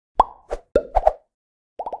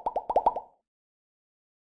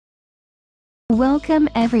Welcome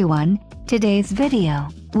everyone. Today's video,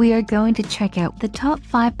 we are going to check out the top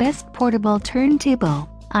 5 best portable turntable.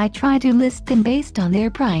 I try to list them based on their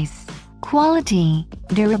price, quality,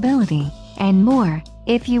 durability, and more.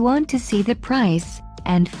 If you want to see the price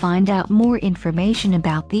and find out more information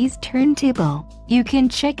about these turntable, you can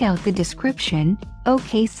check out the description.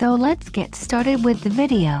 Okay, so let's get started with the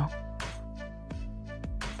video.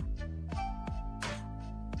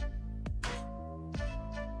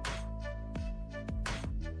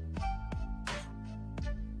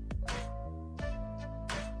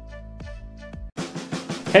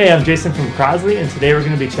 Hey, I'm Jason from Crosley, and today we're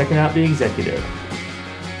going to be checking out the Executive.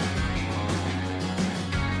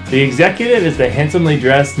 The Executive is the handsomely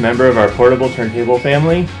dressed member of our portable turntable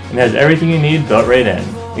family and has everything you need built right in,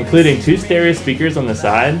 including 2 stereo speakers on the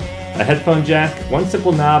side, a headphone jack, 1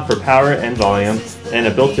 simple knob for power and volume, and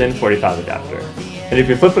a built-in 45 adapter. And if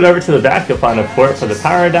you flip it over to the back, you'll find a port for the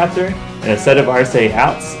power adapter and a set of RCA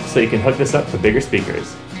outs so you can hook this up to bigger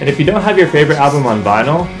speakers. And if you don't have your favorite album on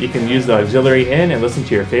vinyl, you can use the auxiliary in and listen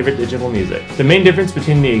to your favorite digital music. The main difference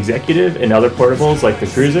between the Executive and other portables like the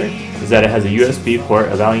Cruiser is that it has a USB port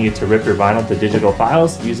allowing you to rip your vinyl to digital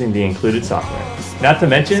files using the included software. Not to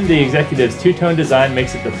mention, the Executive's 2-tone design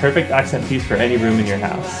makes it the perfect accent piece for any room in your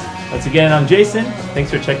house. Once again, I'm Jason. Thanks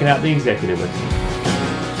for checking out the Executive with me.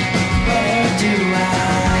 Where do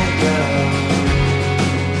I go?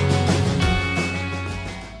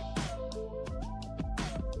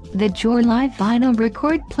 The Jor Live Vinyl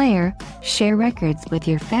Record Player. Share records with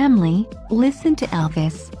your family, listen to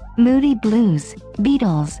Elvis, Moody Blues,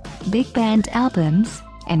 Beatles, big band albums,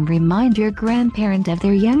 and remind your grandparent of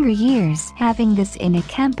their younger years. Having this in a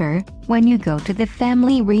camper, when you go to the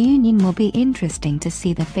family reunion, will be interesting to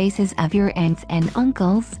see the faces of your aunts and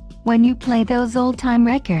uncles when you play those old-time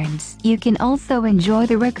records. You can also enjoy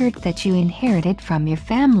the records that you inherited from your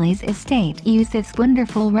family's estate. Use this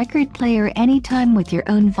wonderful record player anytime with your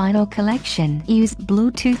own vinyl collection. Use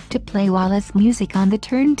Bluetooth to play wireless music on the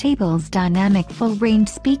turntable's dynamic full-range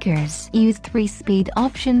speakers. Use 3-speed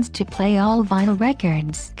options to play all vinyl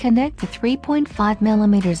records. Connect the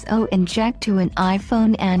 3.5mm ON jack to an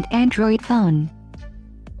iPhone and Android phone.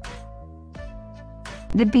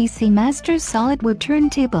 The BC Master Solid Wood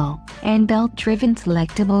Turntable and belt-driven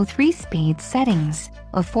selectable 3-speed settings,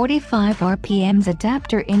 a 45 RPMs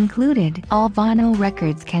adapter included. All vinyl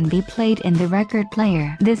records can be played in the record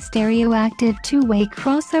player. This stereo-active 2-way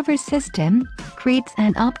crossover system creates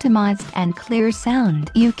an optimized and clear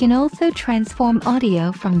sound. You can also transform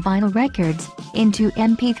audio from vinyl records into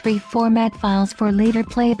MP3 format files for later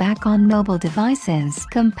playback on mobile devices.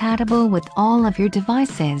 Compatible with all of your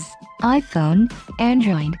devices: iPhone,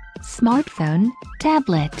 Android, smartphone,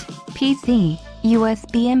 tablet, PC,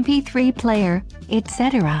 USB MP3 player,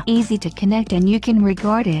 etc. Easy to connect, and you can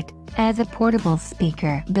regard it as a portable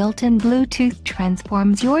speaker. Built-in Bluetooth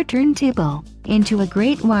transforms your turntable into a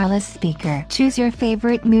great wireless speaker. Choose your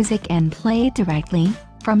favorite music and play it directly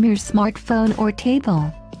from your smartphone or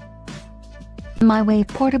table. MyWave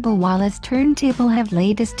Portable Wireless Turntable have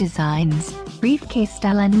latest designs, briefcase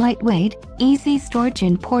style and lightweight, easy storage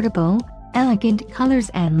and portable, elegant colors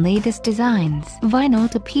and latest designs. Vinyl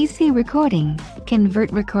to PC recording.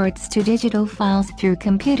 Convert records to digital files through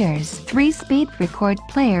computers. 3-speed record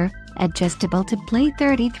player, adjustable to play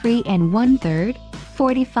 33 1/3,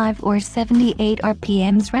 45 or 78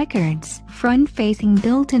 RPMs records. Front-facing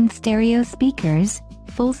built-in stereo speakers,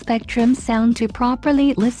 full spectrum sound to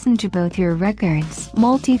properly listen to both your records.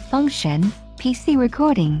 Multifunction, PC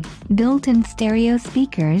recording, built-in stereo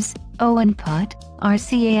speakers, O input,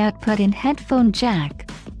 RCA output and headphone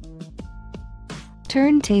jack.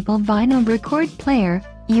 Turntable vinyl record player,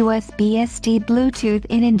 USB SD Bluetooth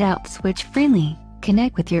in and out switch freely.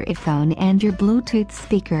 Connect with your iPhone and your Bluetooth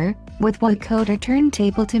speaker with vocoder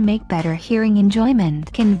turntable to make better hearing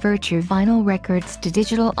enjoyment. Convert your vinyl records to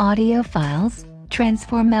digital audio files.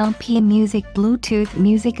 Transform LP music, Bluetooth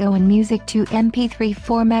music, ON music to MP3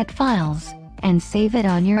 format files, and save it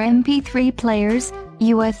on your MP3 players,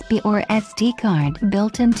 USB or SD card.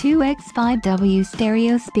 Built-in 2x5W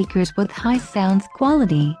stereo speakers with high sound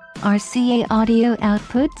quality. RCA audio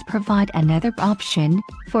outputs provide another option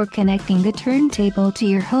for connecting the turntable to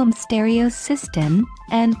your home stereo system,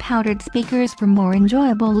 and powdered speakers for more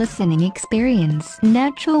enjoyable listening experience.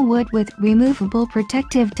 Natural wood with removable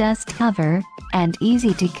protective dust cover and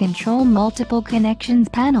easy to control multiple connections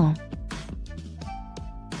panel.